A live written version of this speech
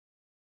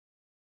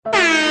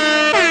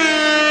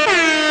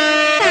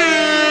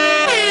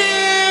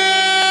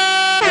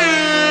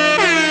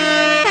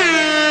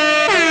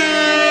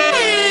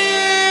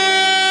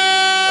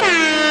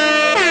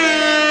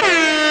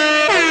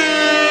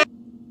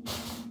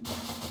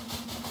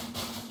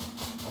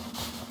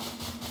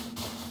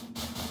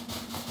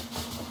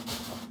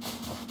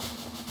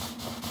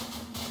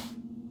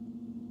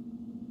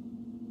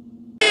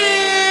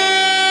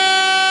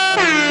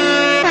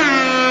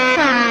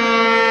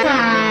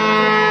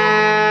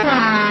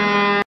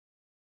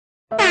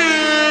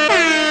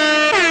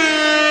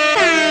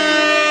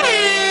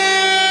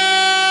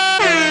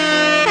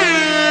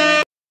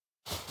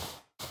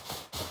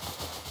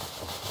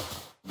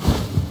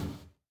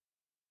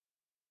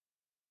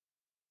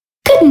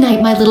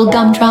night, my little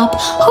gumdrop.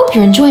 Hope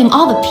you're enjoying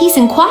all the peace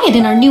and quiet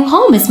in our new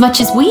home as much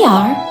as we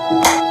are.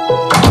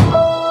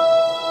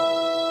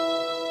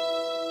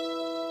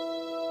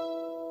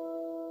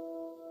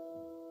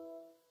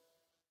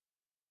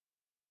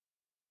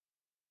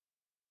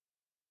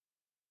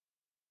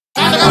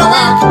 Time to go to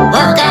work,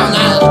 work all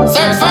night,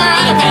 search for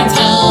underpants,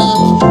 hey.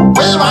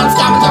 We won't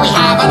stop until we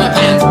have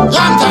underpants,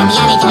 yum tum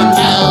yummy tum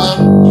hey.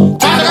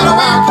 Time to go to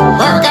work,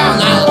 work all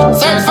night,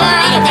 search for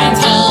underpants,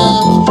 hey.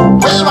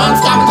 We won't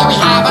stop until we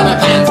have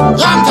underpants,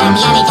 yum tum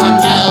yummy tum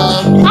hey.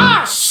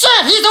 Oh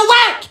shit, he's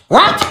awake!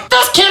 What?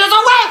 This kid is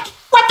awake!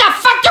 What the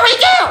fuck do we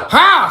do?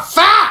 Oh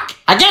fuck!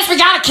 I guess we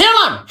gotta kill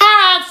him!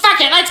 Alright,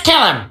 fuck it, let's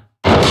kill him!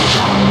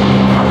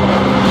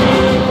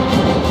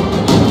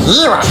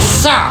 You are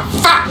so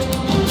fucked!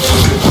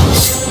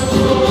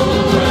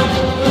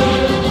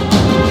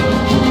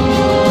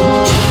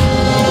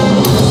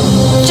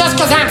 Just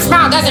because I'm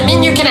small doesn't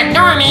mean you can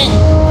ignore me!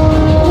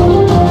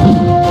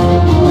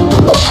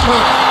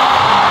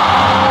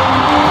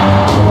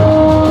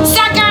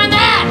 Suck on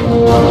that!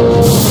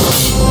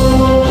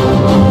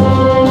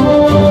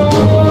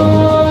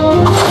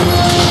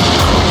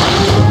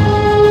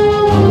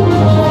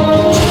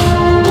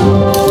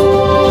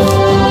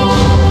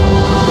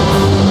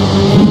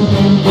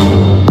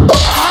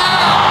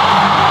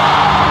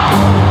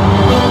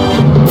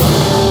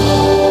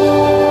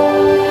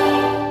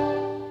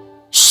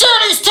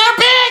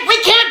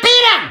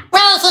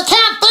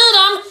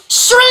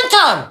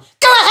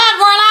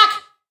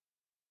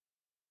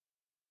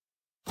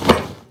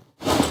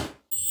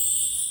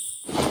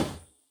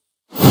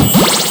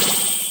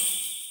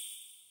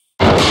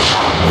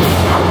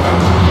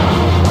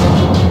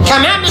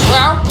 Come at me,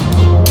 bro!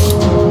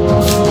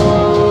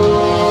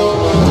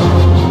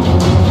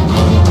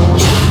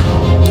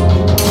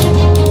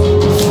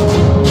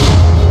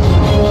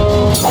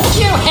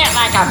 You hit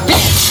like a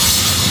bitch!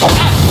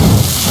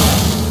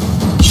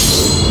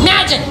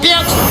 Magic,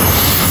 bitch!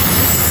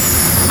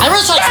 I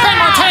wish I'd spend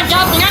more time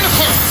gathering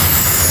underpants!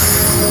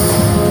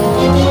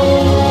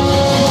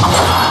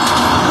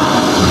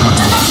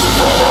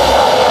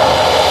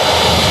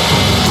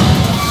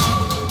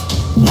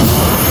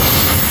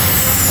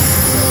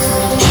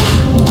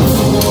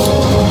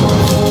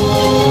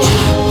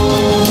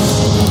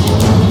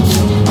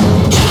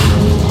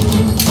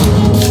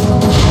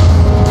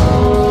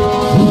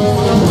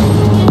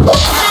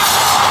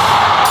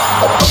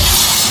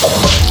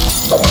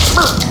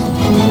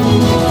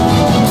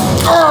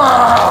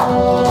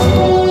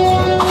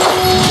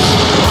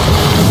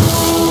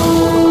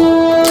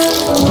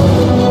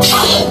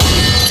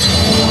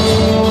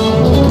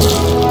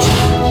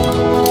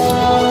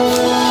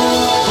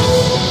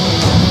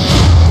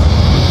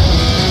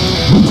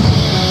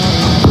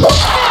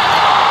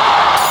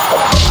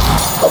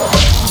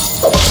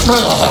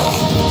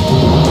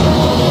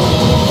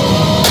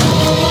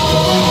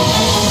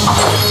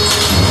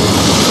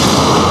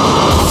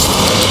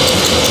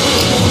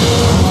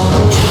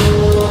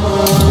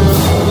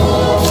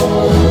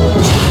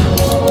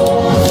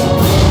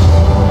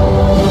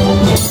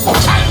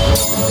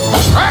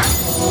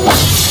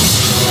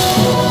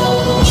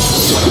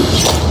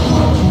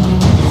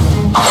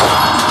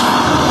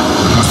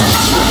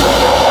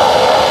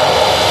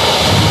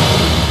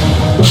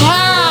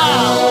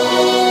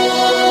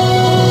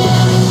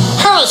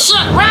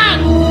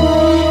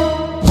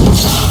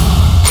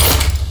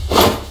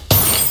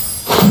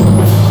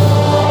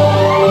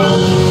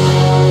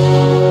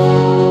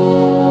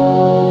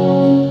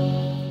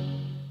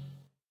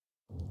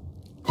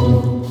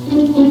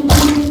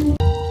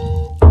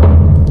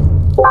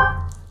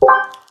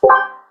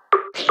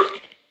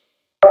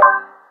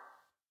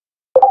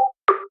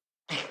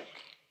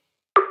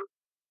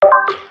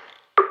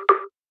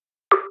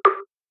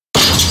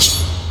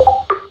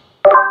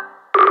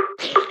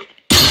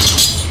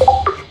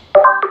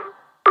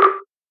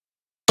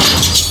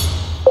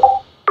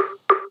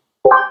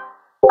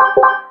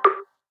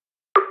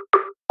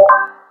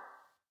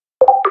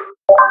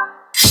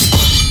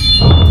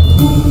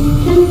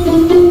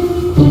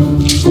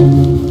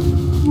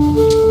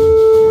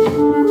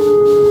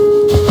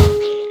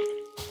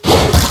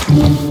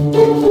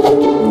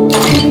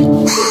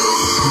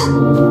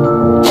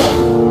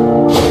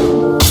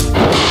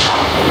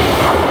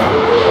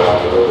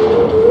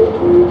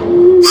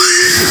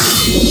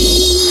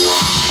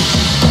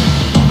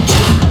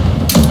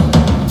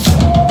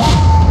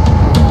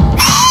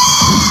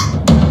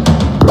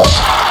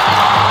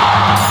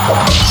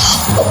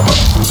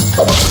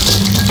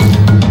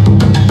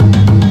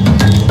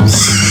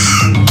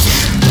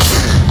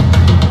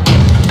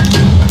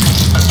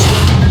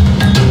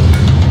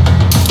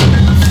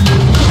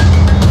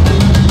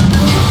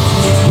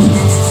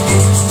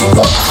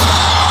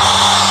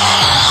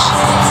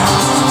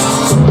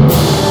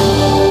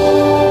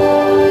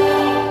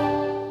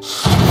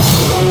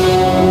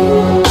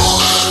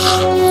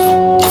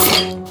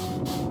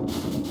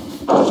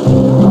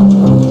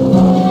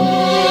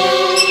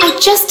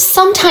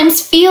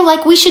 sometimes feel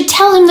like we should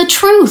tell him the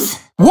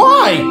truth.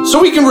 Why?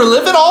 So we can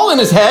relive it all in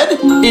his head?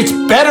 It's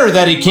better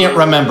that he can't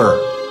remember.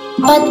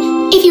 But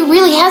if he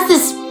really has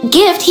this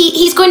gift,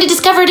 he's going to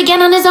discover it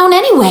again on his own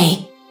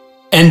anyway.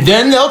 And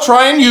then they'll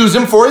try and use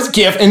him for his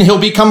gift and he'll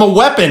become a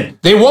weapon.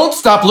 They won't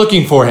stop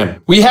looking for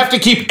him. We have to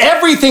keep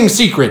everything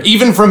secret,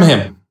 even from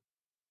him.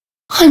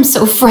 I'm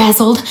so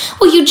frazzled.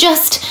 Will you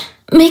just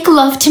make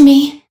love to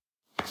me?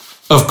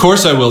 Of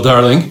course I will,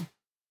 darling.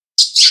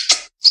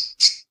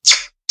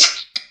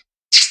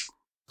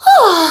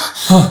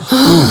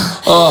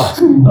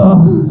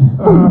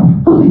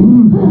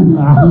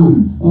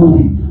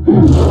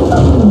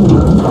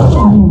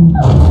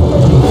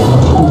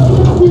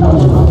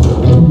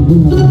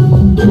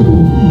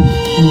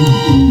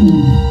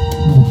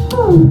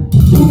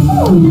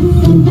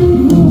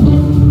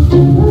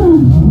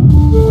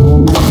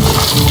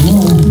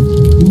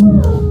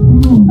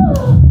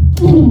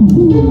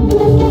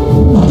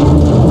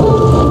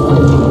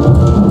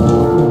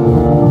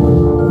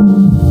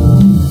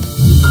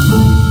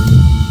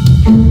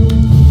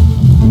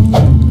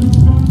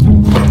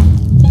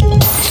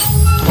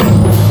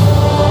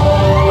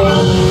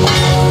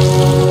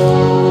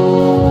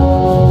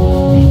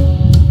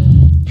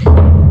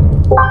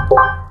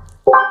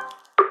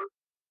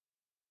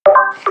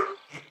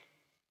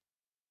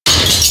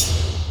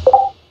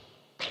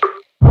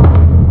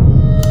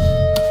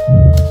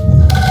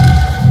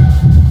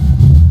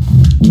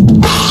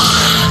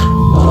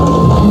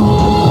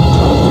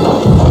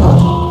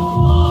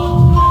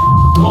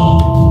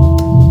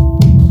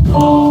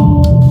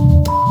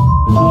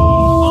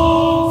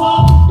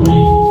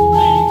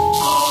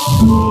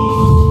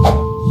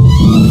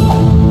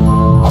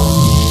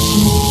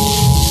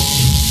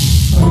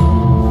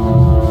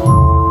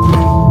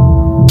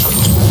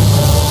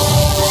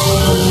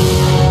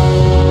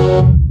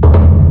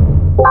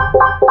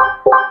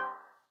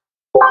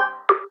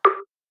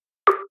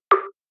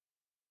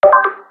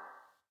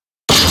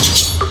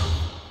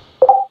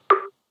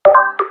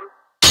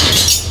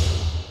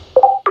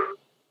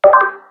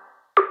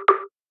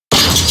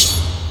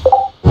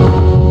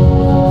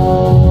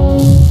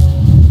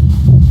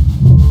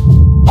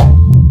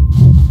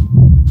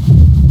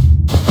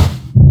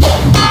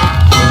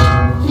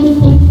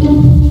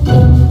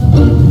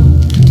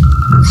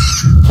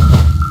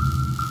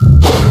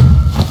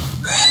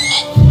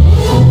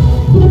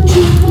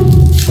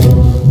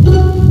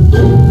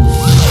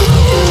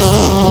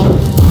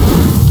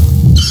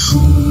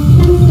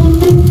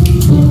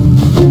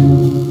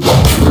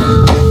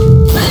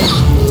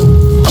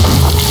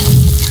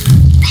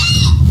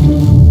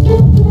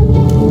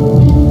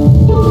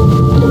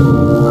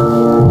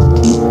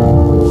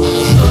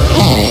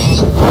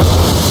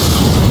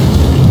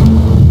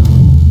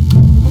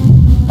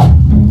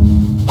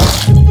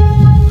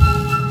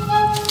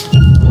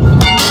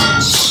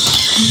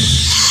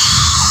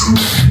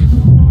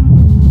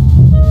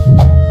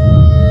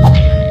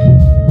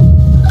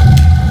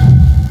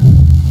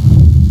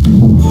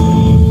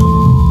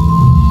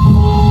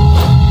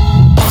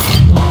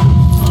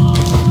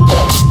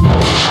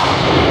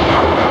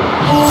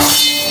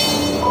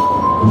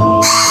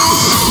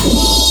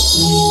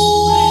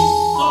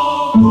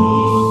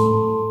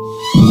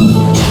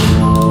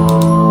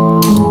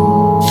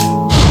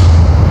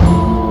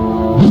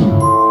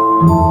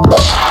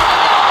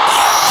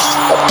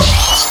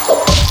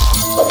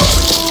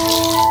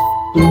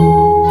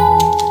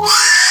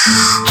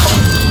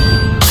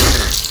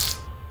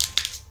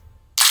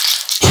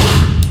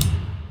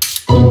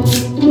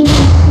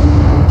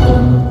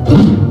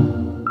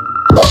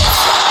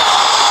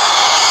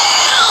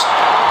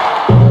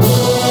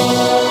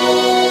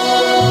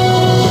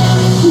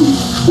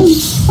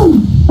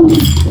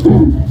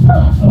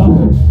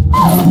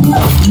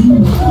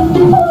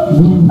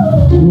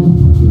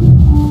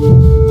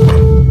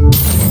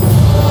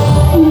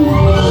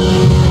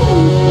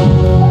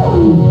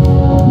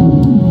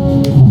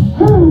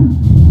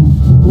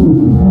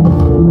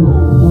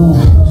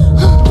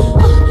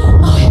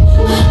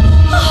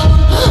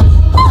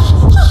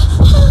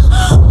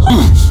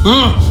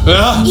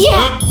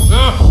 Yeah!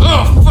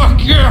 Oh, fuck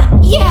yeah!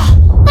 Yeah!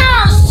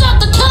 Oh, shit,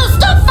 the kid's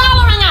still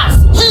following us!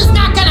 He's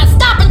not gonna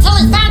stop until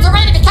his fans are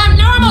ready to become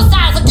normal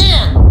size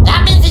again!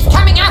 That means he's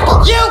coming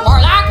after you,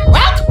 Warlock!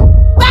 What?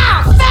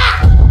 Wow,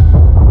 fuck!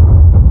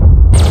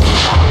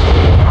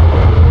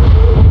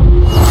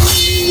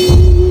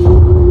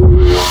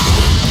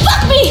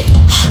 Fuck me!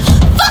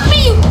 Fuck me,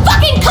 you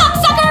fucking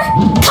cocksucker!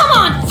 Come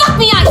on, fuck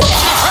me, I said!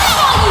 Bring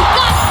it on, you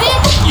gut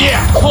bitch!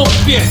 Yeah, home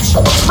bitch!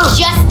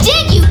 Just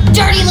did, you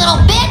dirty little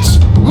bitch!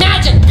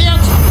 Magic,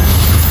 bitch!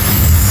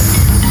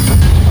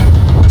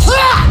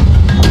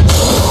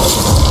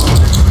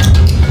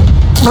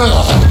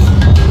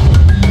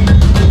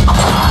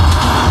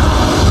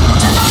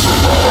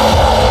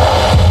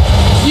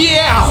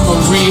 Yeah, I'm a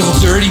real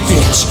dirty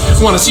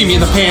bitch. Wanna see me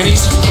in the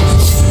panties?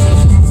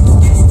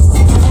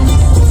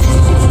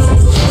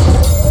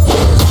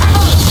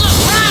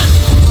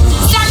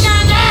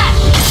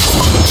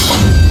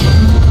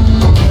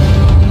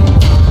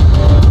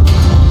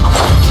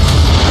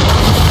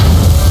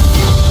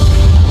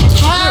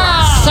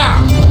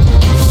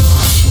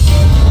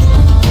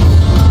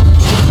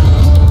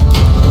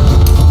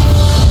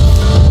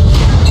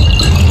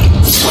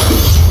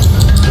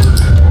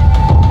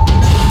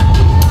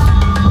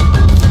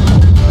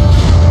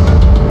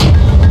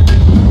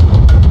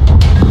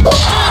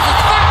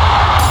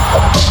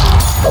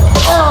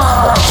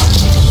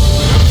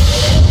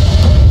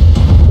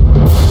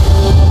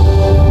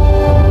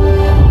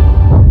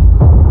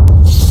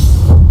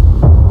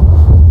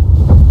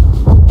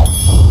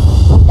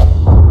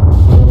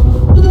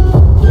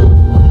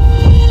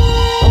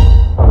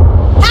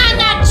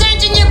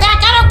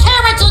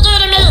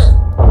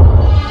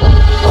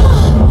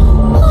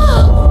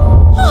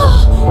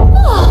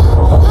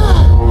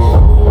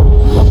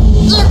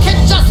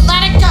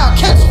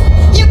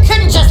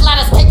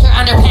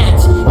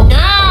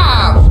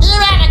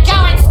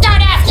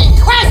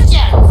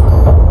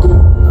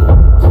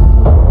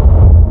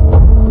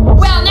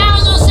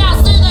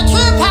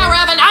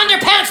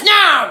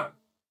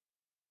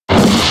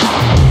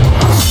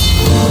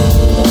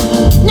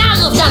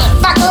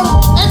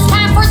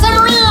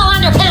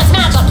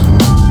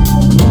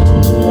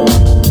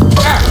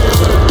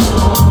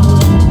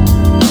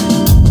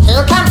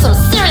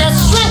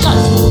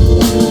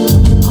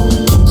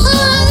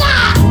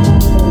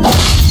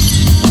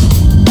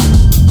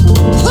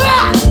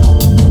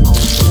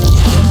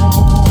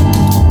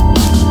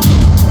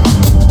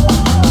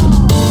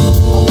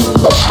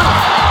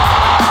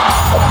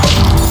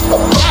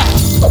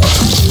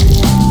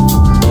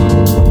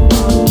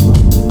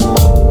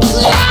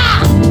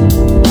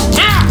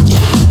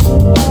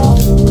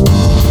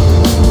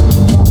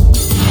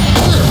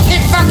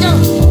 Faku!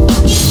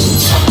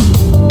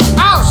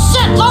 Oh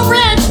shit, low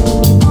ridge!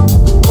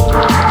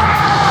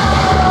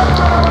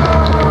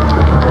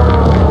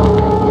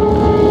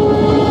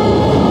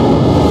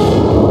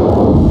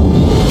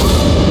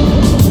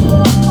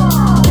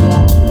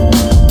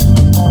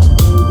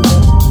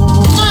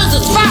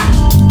 Jesus fuck!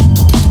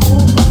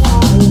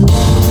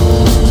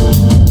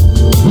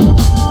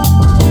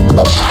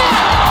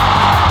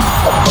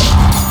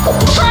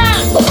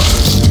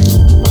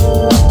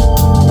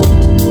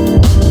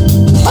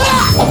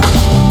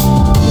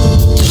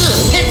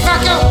 Hit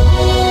Faku!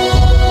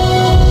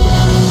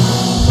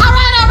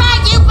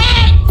 Alright, you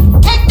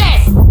win! Take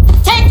this!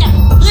 Take it!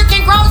 You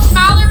can grow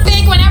small or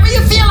big whenever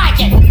you feel like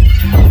it!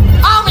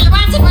 All we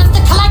wanted was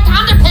to collect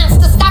underpants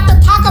to stop the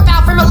Taco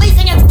Bell from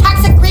releasing its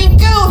toxic green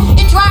goo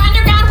into our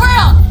underground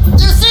world!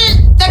 You see,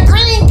 the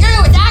green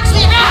goo is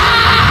actually...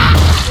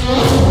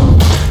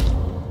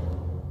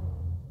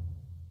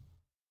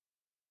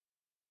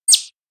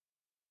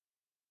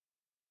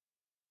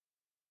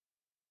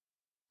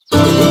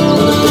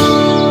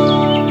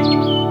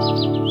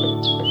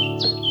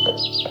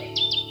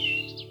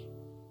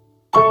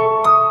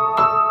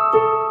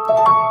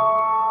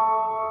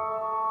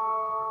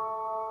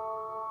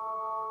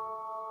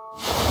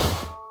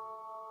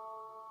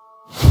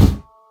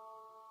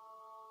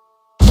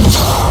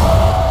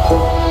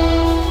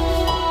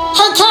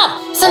 Hey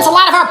kid, since a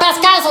lot of our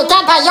best guys are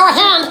dead by your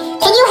hand,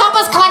 can you help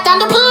us collect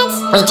underpants?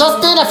 We just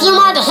need a few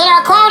more to hit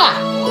our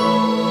quota.